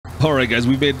All right, guys,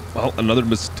 we made another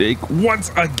mistake once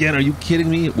again. Are you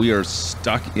kidding me? We are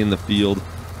stuck in the field.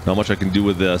 Not much I can do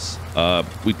with this.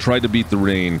 We tried to beat the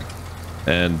rain,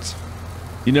 and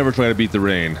you never try to beat the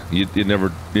rain. You never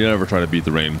try to beat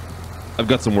the rain. I've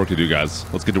got some work to do, guys.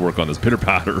 Let's get to work on this pitter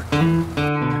patter.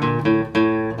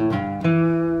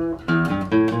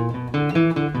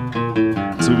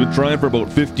 So we've been trying for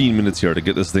about 15 minutes here to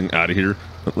get this thing out of here.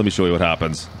 Let me show you what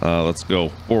happens. Let's go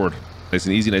forward. Nice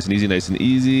and easy, nice and easy, nice and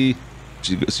easy.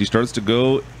 She starts to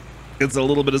go. It's a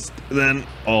little bit of, then,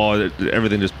 oh,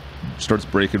 everything just starts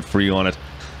breaking free on it.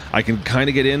 I can kind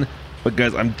of get in, but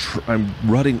guys, I'm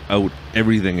rutting out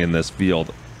everything in this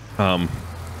field. I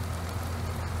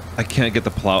can't get the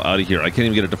plow out of here. I can't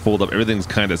even get it to fold up. Everything's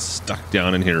kind of stuck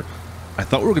down in here. I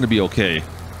thought we were going to be okay,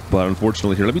 but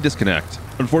unfortunately, here, let me disconnect.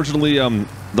 Unfortunately,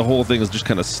 the whole thing is just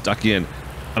kind of stuck in.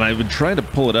 And I've been trying to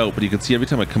pull it out, but you can see every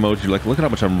time I come out here, like, look at how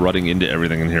much I'm rutting into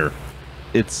everything in here.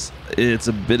 It's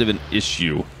a bit of an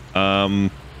issue. I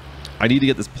need to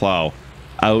get this plow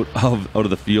out of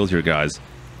the field here, guys.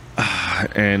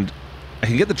 And I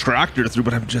can get the tractor through,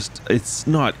 but it's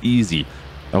not easy.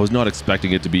 I was not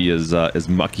expecting it to be as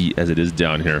mucky as it is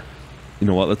down here. You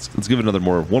know what? Let's give it one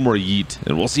more yeet,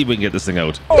 and we'll see if we can get this thing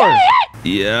out.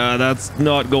 Yeah, that's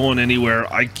not going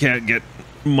anywhere. I can't get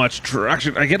much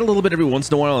traction. I get a little bit every once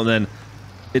in a while, and then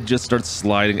it just starts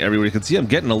sliding everywhere. You can see I'm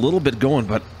getting a little bit going,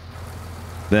 but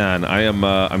man,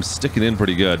 I'm sticking in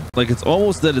pretty good. Like, it's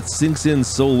almost that it sinks in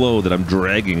so low that I'm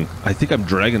dragging. I think I'm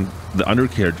dragging the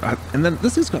undercarriage, and then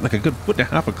this thing's got like a good 1.5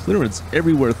 feet of clearance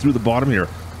everywhere through the bottom here.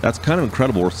 That's kind of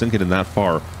incredible. We're sinking in that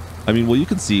far. I mean, well, you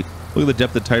can see, look at the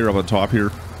depth of tire up on top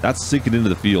here. That's sinking into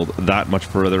the field that much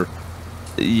further.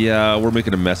 Yeah, we're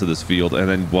making a mess of this field. And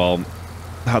then, well,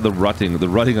 how the rutting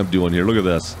I'm doing here. Look at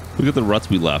this. Look at the ruts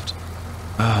we left.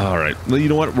 All right. Well, you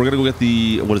know what? We're gonna go get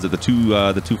the, what is it? The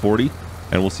 240,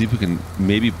 and we'll see if we can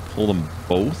maybe pull them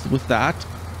both with that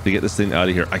to get this thing out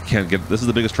of here. I can't get. This is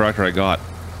the biggest tractor I got.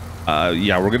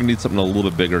 Yeah, we're gonna need something a little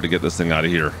bit bigger to get this thing out of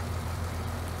here.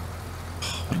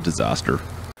 Oh, what a disaster.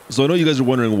 So I know you guys are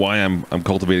wondering why I'm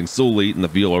cultivating so late in the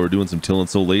field, why we're doing some tilling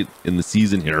so late in the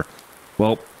season here.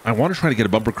 Well, I want to try to get a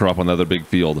bumper crop on the other big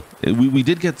field. We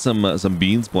did get some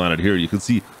beans planted here. You can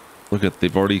see, look at,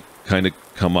 they've already kind of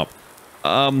come up.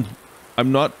 I'm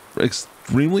not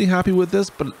extremely happy with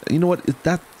this, but you know what?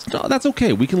 That's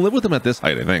okay. We can live with them at this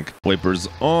height, I think. Wipers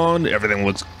on. Everything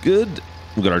looks good.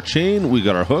 We got our chain. We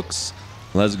got our hooks.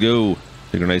 Let's go.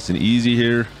 Take her nice and easy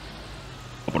here.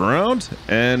 Up and around,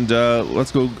 and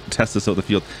let's go test this out in the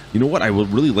field. You know what? I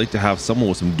would really like to have someone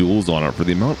with some duals on it for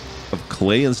the amount of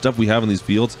clay and stuff we have in these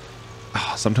fields.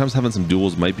 Sometimes having some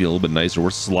duals might be a little bit nicer. We're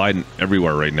sliding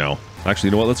everywhere right now. Actually,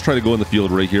 you know what? Let's try to go in the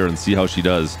field right here and see how she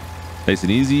does. Nice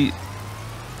and easy.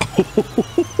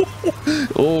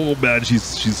 Oh man, she's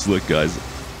slick, guys.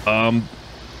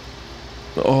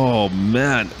 Oh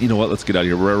man, you know what? Let's get out of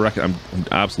here. I'm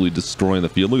absolutely destroying the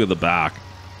field. Look at the back.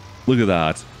 Look at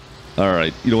that. All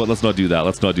right, you know what? Let's not do that.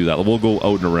 Let's not do that. We'll go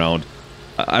out and around.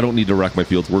 I don't need to wreck my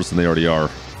fields worse than they already are.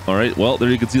 All right, well, there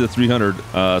you can see the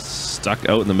 300 stuck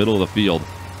out in the middle of the field.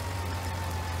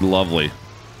 Lovely.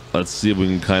 Let's see if we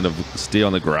can kind of stay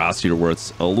on the grass here where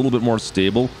it's a little bit more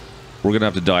stable. We're gonna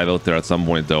have to dive out there at some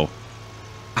point though.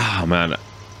 Ah, man.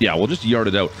 Yeah, we'll just yard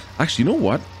it out. Actually, you know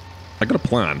what? I got a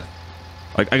plan.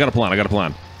 I got a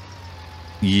plan.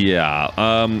 Yeah,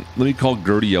 let me call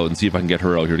Gertie out and see if I can get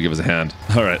her out here to give us a hand.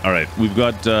 All right. We've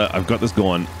got, I've got this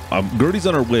going. Gertie's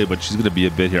on her way, but she's gonna be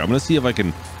a bit here. I'm gonna see if I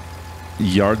can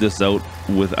yard this out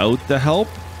without the help.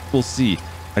 We'll see.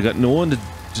 I got no one to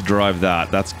drive that.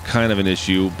 That's kind of an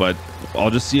issue, but I'll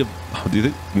just see if, do you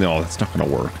think? No, that's not gonna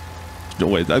work. No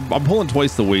way. I'm pulling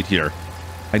twice the weight here.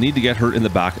 I need to get her in the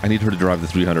back. I need her to drive the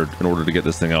 300 in order to get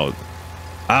this thing out.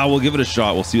 We'll give it a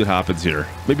shot. We'll see what happens here.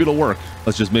 Maybe it'll work.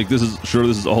 Let's just make sure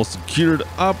this is all secured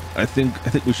up. I think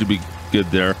we should be good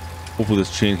there. Hopefully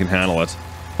this chain can handle it.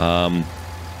 All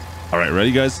right,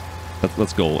 ready, guys?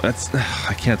 Let's go.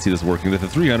 I can't see this working. If the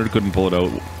 300 couldn't pull it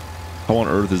out, how on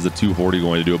earth is the 240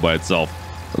 going to do it by itself?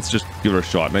 Let's just give it a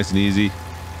shot. Nice and easy.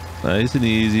 Nice and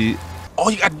easy. All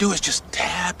you got to do is just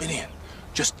tap it in.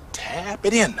 Just tap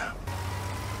it in now.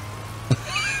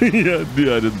 yeah,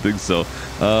 I didn't think so.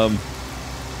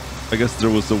 I guess there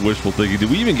was some wishful thinking. Did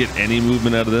we even get any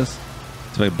movement out of this?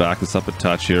 Let's make back this up a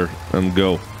touch here and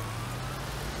go.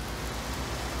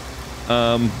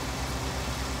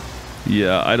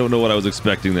 Yeah, I don't know what I was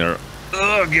expecting there.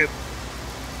 I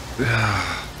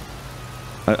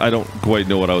don't quite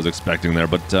know what I was expecting there,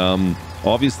 but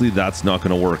obviously that's not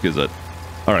going to work, is it?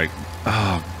 All right.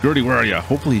 Oh, Gertie, where are you?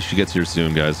 Hopefully she gets here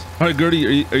soon, guys. All right,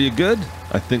 Gertie, are you good?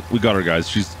 I think we got her, guys.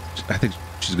 I think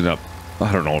she's gonna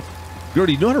I don't know.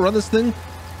 Gertie, you know how to run this thing?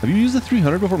 Have you used the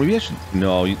 300 before? Maybe I should.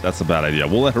 No, that's a bad idea.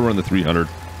 We'll let her run the 300.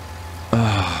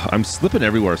 I'm slipping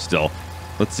everywhere still.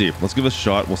 Let's see. Let's give it a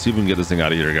shot. We'll see if we can get this thing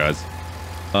out of here, guys.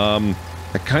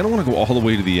 I kind of want to go all the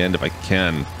way to the end if I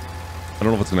can. I don't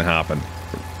know if it's going to happen.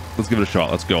 Let's give it a shot.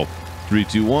 Let's go. 3,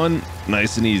 2, 1.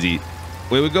 Nice and easy.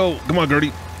 Away we go. Come on,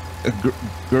 Gertie.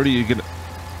 Gertie, you can.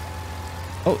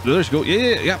 Oh, there she go.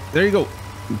 Yeah. There you go.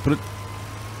 Put it.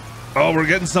 Oh, we're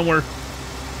getting somewhere.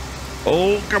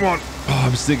 Oh, come on. Oh,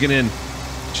 I'm sinking in.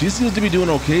 She seems to be doing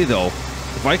okay though.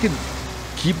 If I could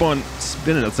keep on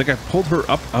spinning, it's like I pulled her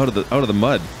up out of the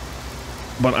mud.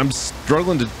 But I'm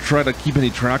struggling to try to keep any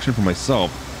traction for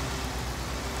myself.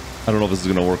 I don't know if this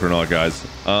is gonna work or not, guys.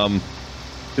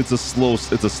 It's a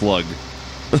slug.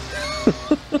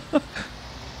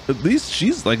 At least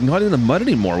she's like not in the mud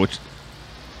anymore, which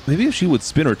maybe if she would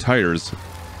spin her tires.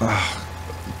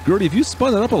 Gertie, if you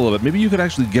spun it up a little bit, maybe you could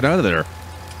actually get out of there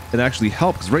and actually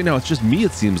help, because right now it's just me,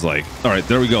 it seems like. All right,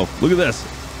 there we go. Look at this.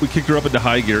 We kicked her up into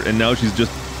high gear and now she's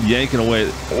just yanking away.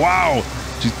 Wow,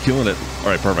 she's killing it. All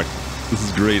right, perfect. This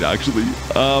is great, actually.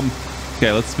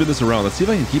 Okay, let's spin this around. Let's see if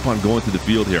I can keep on going through the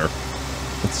field here.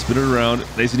 Let's spin it around.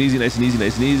 Nice and easy, nice and easy,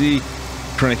 nice and easy.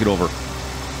 Crank it over.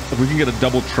 If we can get a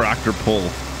double tractor pull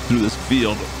through this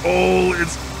field. Oh,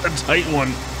 it's a tight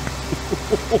one.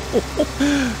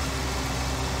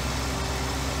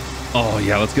 Oh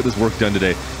yeah, let's get this work done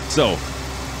today. So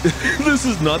this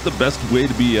is not the best way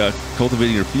to be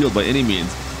cultivating your field by any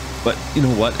means, but you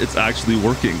know what, it's actually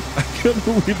working. I can't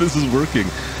believe this is working.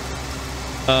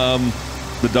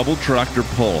 The double tractor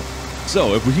pull.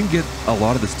 So if we can get a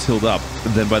lot of this tilled up,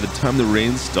 then by the time the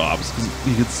rain stops, because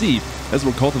you can see as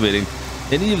we're cultivating,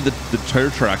 any of the tire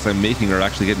tracks I'm making are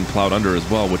actually getting plowed under as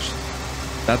well, which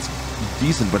that's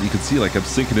decent, but you can see like I'm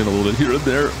sinking in a little bit here and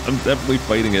there. I'm definitely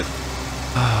fighting it.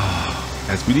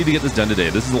 Guys, we need to get this done today.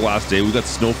 This is the last day. We've got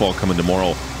snowfall coming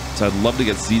tomorrow, so I'd love to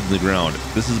get seeds in the ground.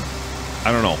 This is,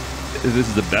 I don't know if this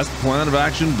is the best plan of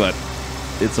action, but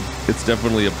it's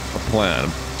definitely a plan.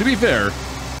 To be fair.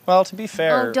 Well, to be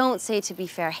fair. Oh, don't say to be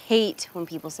fair. I hate when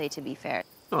people say to be fair.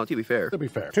 Oh, to be fair. To be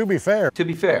fair. To be fair. To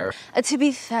be fair. To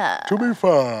be fair. To be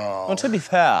fair. Well, to be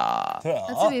fair. To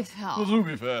be fair.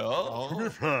 To be fair. To be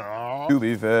fair. To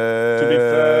be fair. To be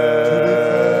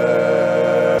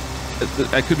fair.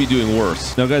 I could be doing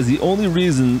worse. Now, guys, the only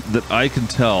reason that I can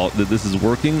tell that this is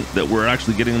working, that we're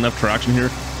actually getting enough traction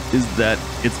here, is that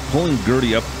it's pulling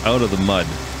Gertie up out of the mud.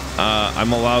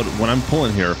 I'm allowed, when I'm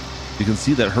pulling here, you can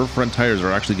see that her front tires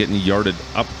are actually getting yarded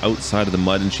up outside of the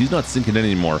mud, and she's not sinking in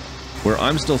anymore. Where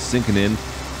I'm still sinking in,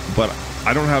 but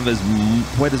I don't have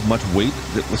quite as much weight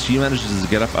that she manages to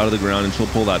get up out of the ground, and she'll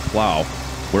pull that plow.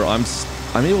 Where I'm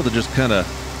able to just kind of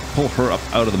pull her up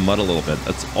out of the mud a little bit.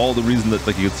 That's all the reason that,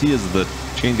 like you can see, is the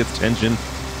chain gets tension.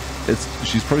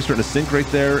 She's probably starting to sink right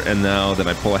there, and now that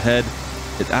I pull ahead,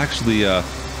 it actually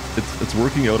it's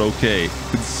working out okay.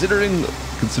 Considering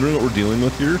what we're dealing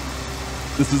with here,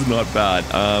 this is not bad.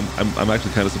 I'm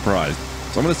actually kind of surprised.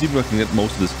 So I'm gonna see if I can get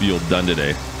most of this field done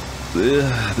today.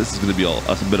 This is gonna be a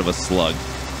bit of a slug.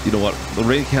 You know what? The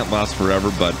rain can't last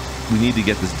forever, but we need to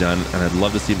get this done, and I'd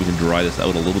love to see if we can dry this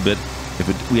out a little bit. If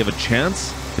we have a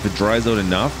chance, if it dries out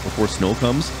enough before snow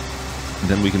comes,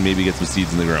 then we can maybe get some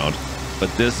seeds in the ground.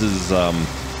 But this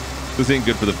ain't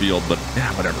good for the field, but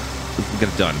yeah, whatever. We'll get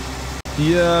it done.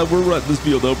 Yeah, we're rutting this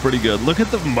field out pretty good. Look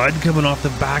at the mud coming off the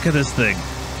back of this thing.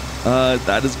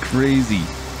 That is crazy.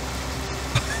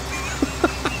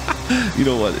 You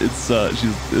know what?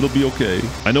 It'll be okay.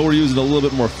 I know we're using a little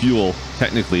bit more fuel,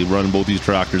 technically, running both these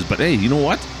tractors, but hey, you know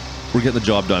what? We're getting the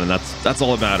job done, and that's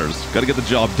all that matters. Got to get the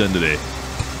job done today.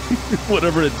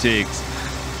 Whatever it takes.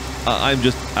 I'm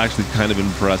just actually kind of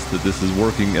impressed that this is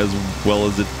working as well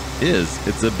as it is.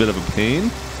 It's a bit of a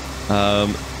pain,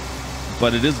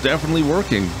 but it is definitely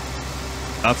working.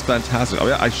 That's fantastic. Oh,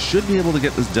 yeah, I should be able to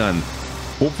get this done,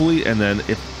 hopefully, and then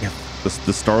if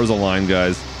the stars align,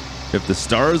 guys, if the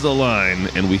stars align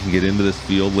and we can get into this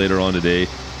field later on today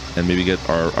and maybe get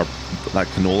that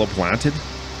canola planted,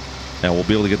 and we'll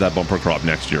be able to get that bumper crop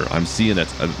next year. I'm seeing it.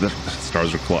 The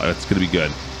stars are close. It's going to be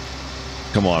good.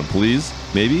 Come on, please.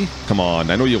 Maybe? Come on.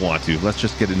 I know you want to. Let's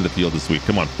just get into the field this week.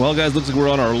 Come on. Well, guys, looks like we're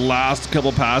on our last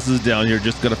couple passes down here.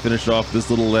 Just got to finish off this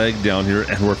little leg down here,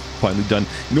 and we're finally done.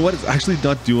 You know what? It's actually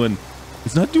not doing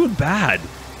bad.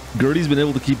 Gertie's been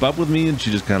able to keep up with me, and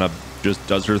she just kind of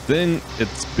does her thing.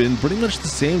 It's been pretty much the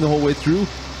same the whole way through.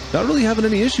 Not really having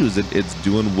any issues. It's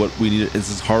doing what we need. This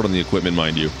is hard on the equipment,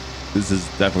 mind you. This is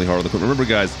definitely hard on the equipment. Remember,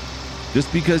 guys,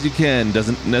 just because you can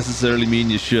doesn't necessarily mean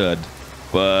you should.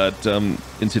 But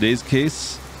in today's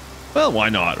case, well, why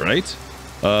not, right?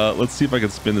 Let's see if I can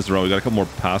spin this around. We got a couple more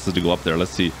passes to go up there.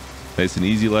 Let's see. Nice and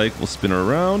easy like. We'll spin her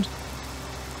around.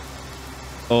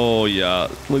 Oh yeah,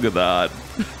 look at that.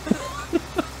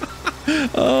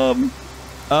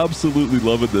 Absolutely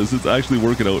loving this. It's actually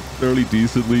working out fairly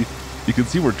decently. You can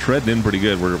see we're treading in pretty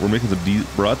good. We're making some deep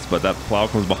ruts, but that plow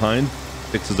comes behind,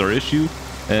 fixes our issue,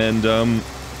 and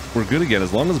we're good again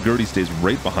as long as Gertie stays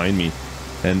right behind me.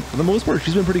 And for the most part,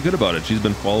 she's been pretty good about it. She's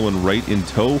been following right in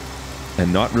tow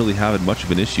and not really having much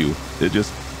of an issue. It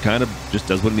just kind of just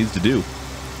does what it needs to do.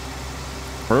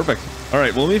 Perfect. All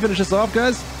right, well, let me finish this off,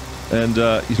 guys. And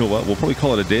you know what? We'll probably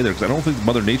call it a day there because I don't think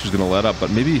Mother Nature's going to let up, but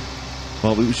maybe,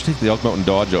 well, we should take the Elk Mountain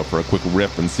Dodge out for a quick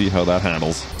rip and see how that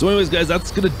handles. So anyways, guys,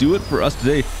 that's going to do it for us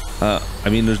today. I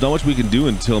mean, there's not much we can do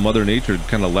until Mother Nature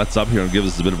kind of lets up here and gives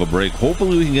us a bit of a break.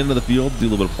 Hopefully we can get into the field, do a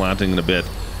little bit of planting in a bit.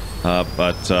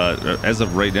 But as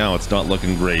of right now, it's not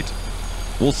looking great.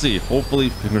 We'll see. Hopefully,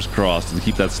 fingers crossed, and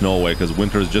keep that snow away because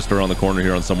winter is just around the corner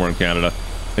here on somewhere in Canada.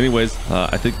 Anyways,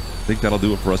 I think that'll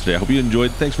do it for us today. I hope you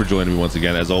enjoyed. Thanks for joining me once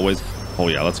again, as always. Oh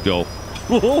yeah, let's go.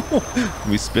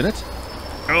 Can we spin it?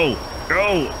 Go,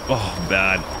 go. Oh,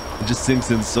 bad. It just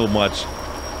sinks in so much.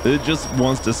 It just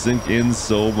wants to sink in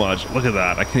so much. Look at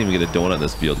that. I can't even get a donut in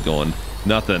this field going.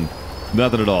 Nothing.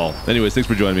 Nothing at all. Anyways, thanks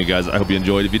for joining me, guys. I hope you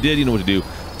enjoyed. If you did, you know what to do.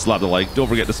 Slap the like. Don't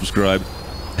forget to subscribe.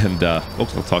 And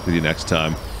folks, I'll talk with you next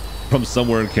time. From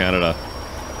somewhere in Canada,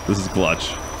 this is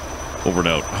Klutch. Over and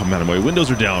out. Oh man, my windows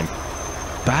are down.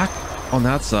 Back on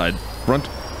that side. Front.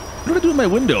 What did I do with my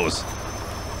windows?